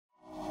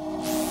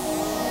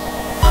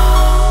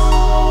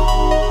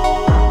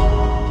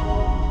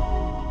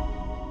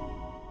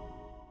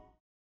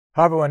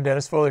Hi everyone,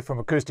 Dennis Foley from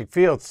Acoustic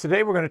Fields.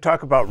 Today we're going to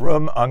talk about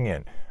room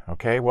onion.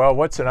 Okay, well,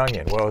 what's an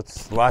onion? Well,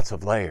 it's lots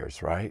of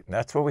layers, right? And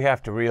that's what we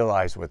have to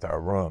realize with our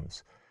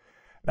rooms.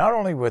 Not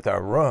only with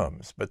our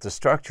rooms, but the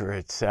structure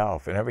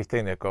itself and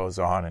everything that goes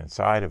on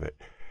inside of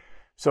it.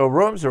 So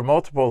rooms are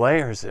multiple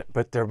layers,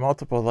 but they're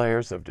multiple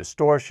layers of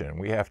distortion.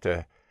 We have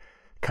to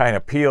kind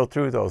of peel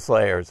through those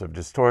layers of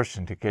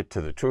distortion to get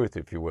to the truth,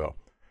 if you will.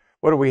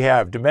 What do we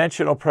have?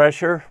 Dimensional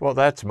pressure? Well,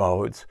 that's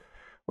modes.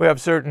 We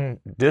have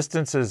certain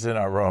distances in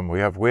our room.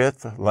 We have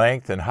width,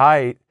 length, and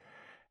height,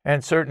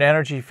 and certain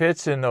energy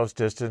fits in those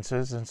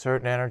distances and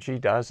certain energy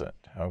doesn't,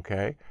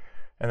 okay?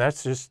 And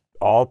that's just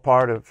all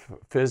part of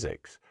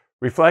physics.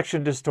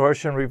 Reflection,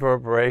 distortion,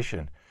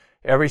 reverberation.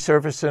 Every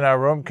surface in our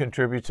room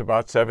contributes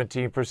about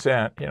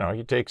 17%. You know,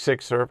 you take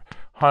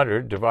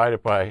 600, divide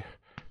it by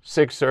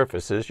 6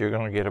 surfaces, you're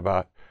going to get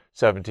about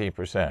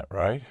 17%,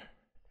 right?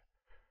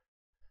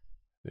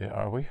 Yeah,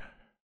 are we?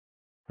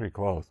 Pretty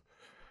close.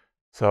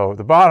 So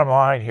the bottom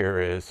line here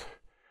is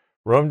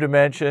room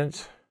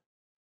dimensions,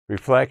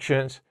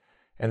 reflections,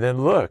 and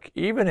then look,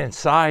 even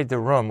inside the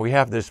room, we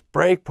have this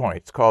break point.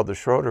 It's called the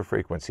Schroeder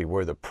frequency,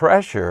 where the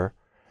pressure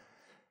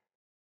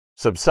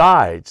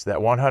subsides,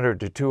 that 100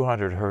 to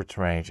 200 hertz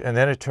range, and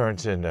then it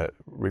turns into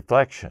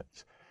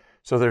reflections.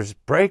 So there's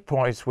break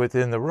points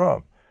within the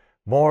room.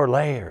 More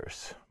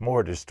layers,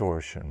 more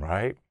distortion,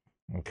 right?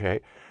 Okay.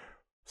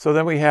 So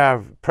then we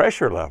have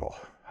pressure level.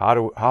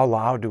 How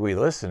loud do we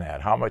listen at?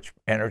 How much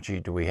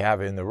energy do we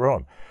have in the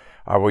room?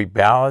 Are we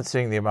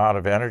balancing the amount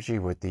of energy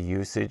with the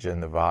usage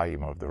and the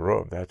volume of the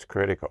room? That's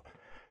critical.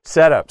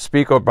 Setup,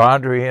 speaker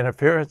boundary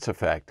interference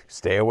effect.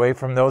 Stay away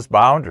from those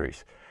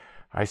boundaries.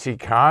 I see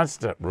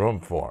constant room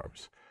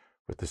forms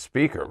with the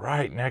speaker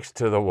right next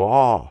to the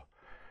wall.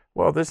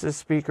 Well, this is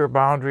speaker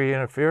boundary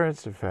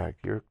interference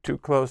effect. You're too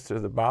close to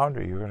the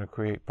boundary, you're going to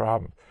create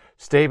problems.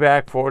 Stay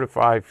back 4 to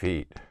 5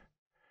 feet.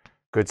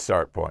 Good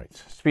start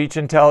points. Speech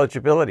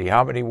intelligibility.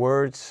 How many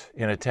words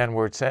in a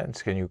 10-word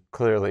sentence can you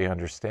clearly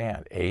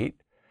understand?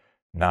 8,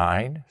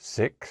 9,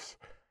 6.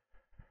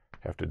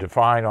 Have to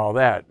define all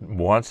that.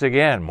 Once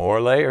again,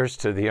 more layers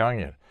to the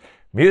onion.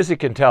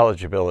 Music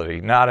intelligibility.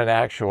 Not an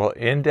actual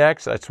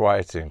index. That's why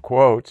it's in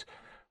quotes.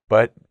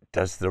 But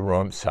does the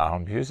room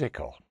sound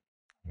musical?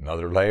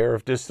 Another layer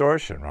of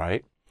distortion,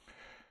 right?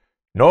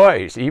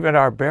 Noise. Even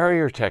our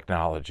barrier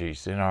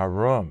technologies in our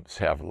rooms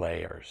have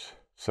layers.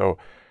 So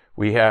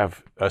we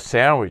have a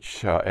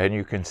sandwich, and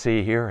you can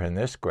see here in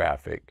this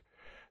graphic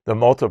the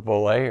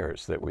multiple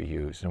layers that we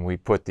use, and we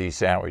put these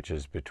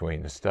sandwiches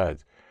between the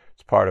studs.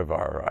 It's part of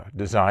our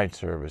design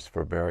service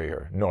for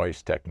barrier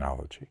noise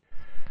technology.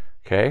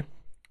 Okay,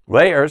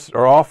 layers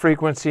are all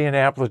frequency and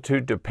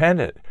amplitude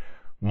dependent.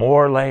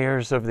 More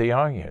layers of the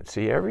onion.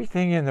 See,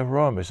 everything in the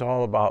room is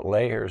all about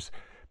layers,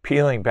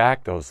 peeling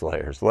back those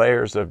layers.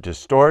 Layers of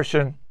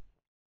distortion,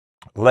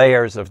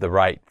 layers of the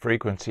right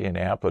frequency and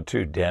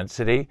amplitude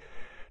density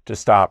to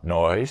stop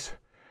noise.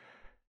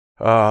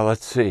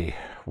 Let's see,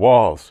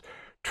 walls.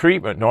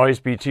 Treatment, noise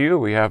BTU,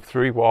 we have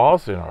 3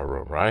 walls in our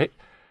room, right?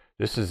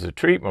 This is the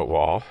treatment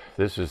wall.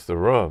 This is the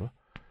room,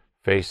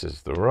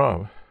 faces the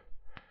room.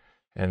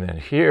 And then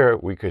here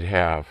we could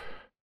have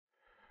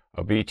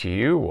a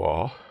BTU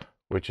wall,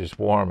 which is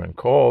warm and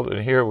cold.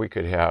 And here we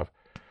could have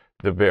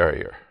the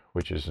barrier,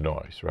 which is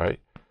noise,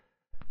 right?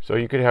 So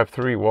you could have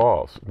 3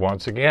 walls.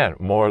 Once again,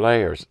 more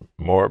layers,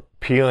 more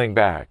peeling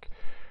back,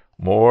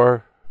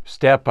 more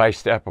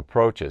step-by-step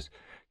approaches.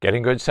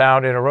 Getting good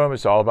sound in a room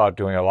is all about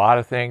doing a lot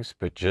of things,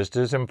 but just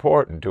as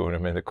important, doing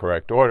them in the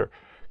correct order.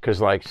 Because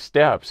like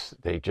steps,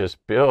 they just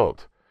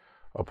build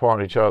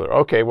upon each other.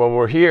 Okay, well,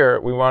 we're here.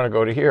 We want to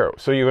go to here.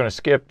 So you're going to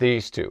skip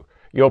these 2.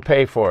 You'll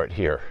pay for it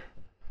here.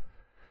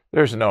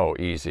 There's no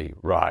easy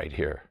ride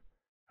here.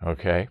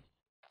 Okay?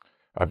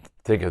 I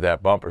think of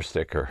that bumper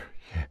sticker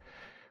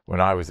when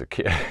I was a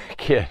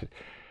kid.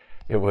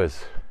 It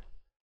was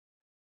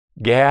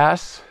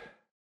gas,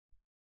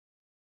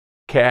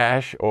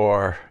 cash,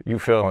 or you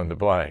fill in the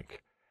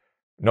blank.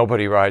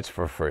 Nobody rides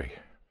for free.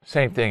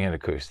 Same thing in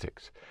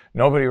acoustics.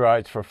 Nobody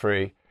rides for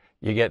free.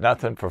 You get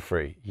nothing for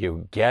free.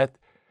 You get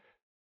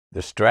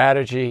the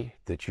strategy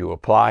that you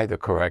apply the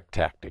correct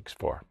tactics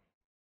for.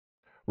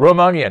 Room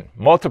onion,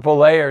 multiple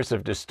layers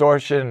of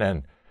distortion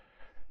and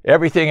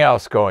everything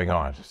else going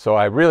on. So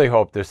I really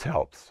hope this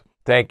helps.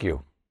 Thank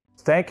you.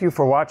 Thank you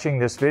for watching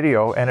this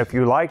video, and if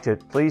you liked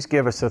it, please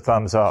give us a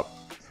thumbs up.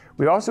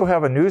 We also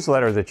have a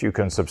newsletter that you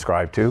can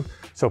subscribe to,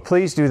 so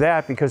please do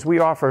that because we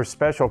offer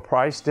special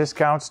price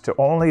discounts to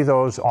only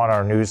those on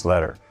our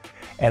newsletter.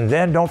 And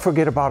then don't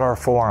forget about our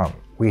forum.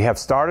 We have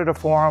started a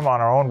forum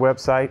on our own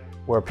website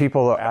where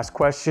people ask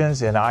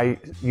questions, and I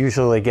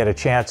usually get a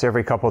chance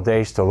every couple of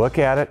days to look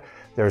at it.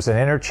 There's an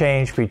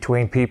interchange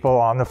between people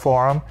on the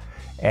forum,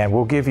 and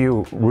we'll give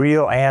you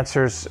real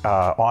answers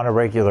on a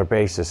regular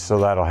basis, so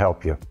that'll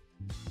help you.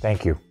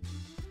 Thank you.